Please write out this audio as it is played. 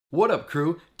What up,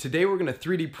 crew? Today we're gonna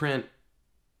 3D print,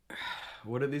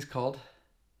 what are these called?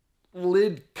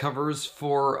 Lid covers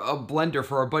for a blender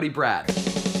for our buddy Brad.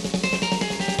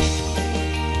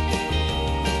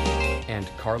 And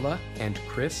Carla, and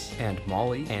Chris, and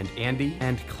Molly, and Andy,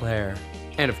 and Claire,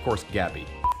 and of course Gabby.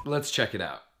 Let's check it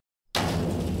out.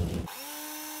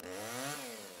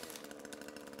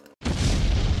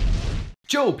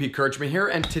 Joe P. Kirchman here,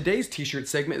 and today's t-shirt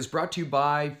segment is brought to you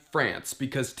by France,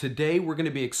 because today we're going to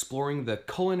be exploring the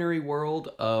culinary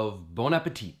world of Bon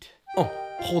Appetit. Oh,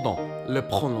 hold on, le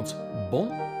prononce Bon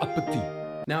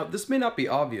Appetit. Now, this may not be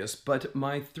obvious, but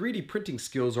my 3D printing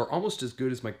skills are almost as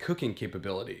good as my cooking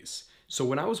capabilities. So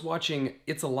when I was watching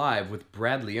It's Alive with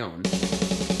Brad Leone...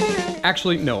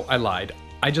 Actually, no, I lied.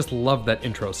 I just love that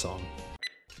intro song.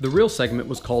 The real segment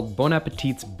was called Bon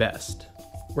Appetit's Best,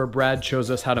 where Brad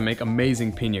shows us how to make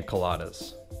amazing pina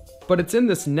coladas. But it's in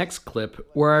this next clip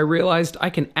where I realized I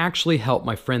can actually help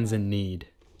my friends in need.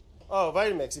 Oh,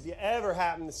 Vitamix, if you ever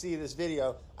happen to see this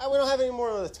video, we don't have any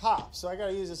more of the tops, so I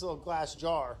gotta use this little glass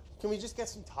jar. Can we just get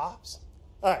some tops?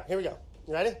 All right, here we go.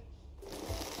 You ready?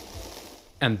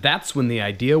 And that's when the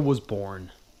idea was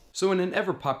born. So in an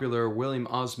ever-popular William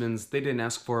Osman's They Didn't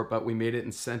Ask For It But We Made It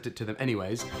and Sent It to Them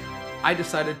Anyways, I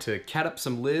decided to cat up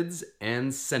some lids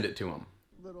and send it to them.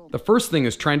 The first thing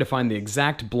is trying to find the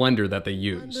exact blender that they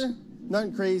use.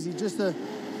 Nothing crazy, just a...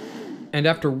 And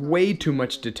after way too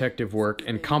much detective work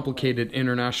and complicated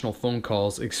international phone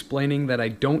calls explaining that I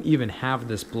don't even have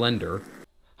this blender.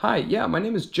 Hi, yeah, my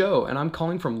name is Joe and I'm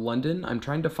calling from London. I'm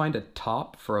trying to find a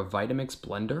top for a Vitamix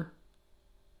blender.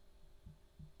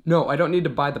 No, I don't need to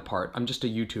buy the part. I'm just a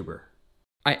YouTuber.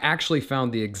 I actually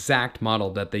found the exact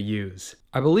model that they use.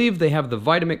 I believe they have the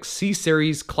Vitamix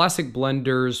C-Series Classic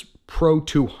Blenders Pro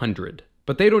 200,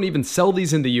 but they don't even sell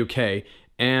these in the UK,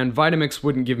 and Vitamix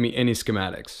wouldn't give me any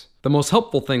schematics. The most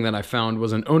helpful thing that I found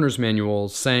was an owner's manual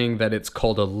saying that it's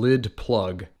called a lid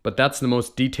plug, but that's the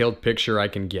most detailed picture I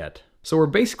can get. So we're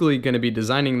basically going to be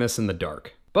designing this in the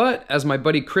dark. But as my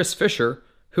buddy Chris Fisher,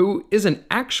 who is an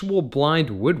actual blind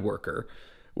woodworker,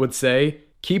 would say,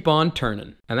 keep on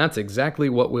turning. And that's exactly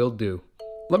what we'll do.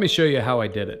 Let me show you how I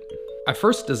did it. I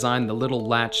first designed the little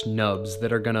latch nubs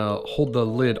that are gonna hold the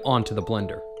lid onto the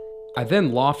blender. I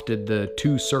then lofted the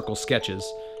two circle sketches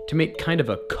to make kind of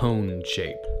a cone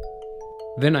shape.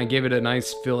 Then I gave it a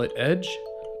nice fillet edge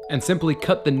and simply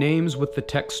cut the names with the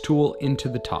text tool into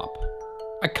the top.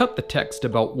 I cut the text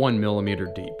about 1 millimeter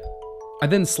deep. I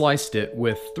then sliced it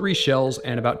with 3 shells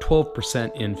and about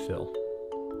 12% infill.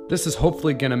 This is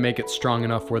hopefully gonna make it strong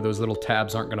enough where those little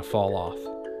tabs aren't gonna fall off.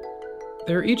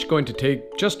 They're each going to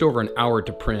take just over an hour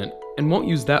to print and won't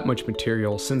use that much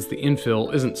material since the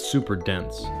infill isn't super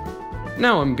dense.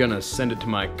 Now I'm gonna send it to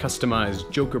my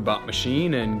customized Joekrbot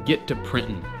machine and get to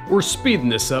printing. We're speeding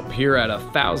this up here at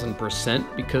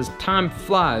 1000% because time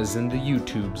flies in the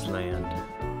YouTube's land.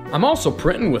 I'm also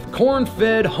printing with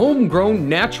corn-fed, homegrown,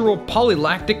 natural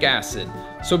polylactic acid.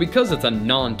 So because it's a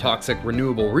non-toxic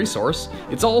renewable resource,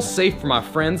 it's all safe for my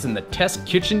friends in the test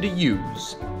kitchen to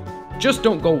use. Just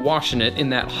don't go washing it in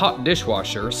that hot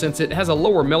dishwasher since it has a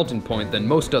lower melting point than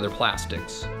most other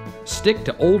plastics. Stick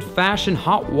to old-fashioned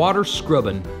hot water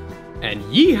scrubbing. And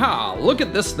yeehaw, look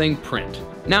at this thing print.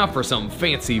 Now for some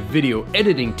fancy video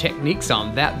editing techniques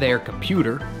on that there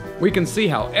computer. We can see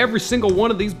how every single one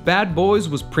of these bad boys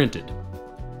was printed.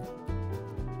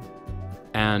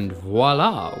 And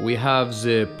voila, we have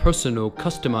the personal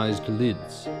customized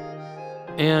lids.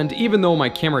 And even though my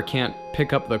camera can't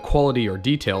pick up the quality or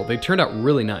detail, they turned out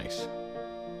really nice.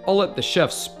 I'll let the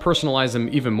chefs personalize them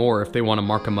even more if they want to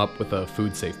mark them up with a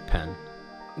food-safe pen.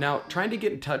 Now, trying to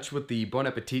get in touch with the Bon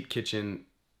Appetit kitchen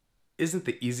isn't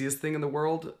the easiest thing in the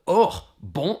world. Ugh,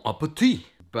 Bon Appetit!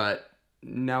 But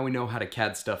now we know how to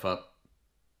CAD stuff up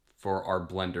for our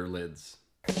blender lids.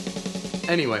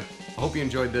 Anyway, I hope you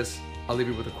enjoyed this. I'll leave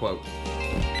you with a quote.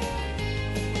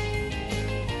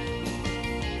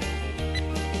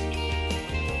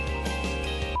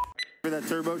 That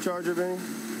turbocharger, Benny?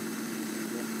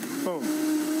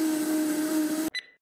 Boom.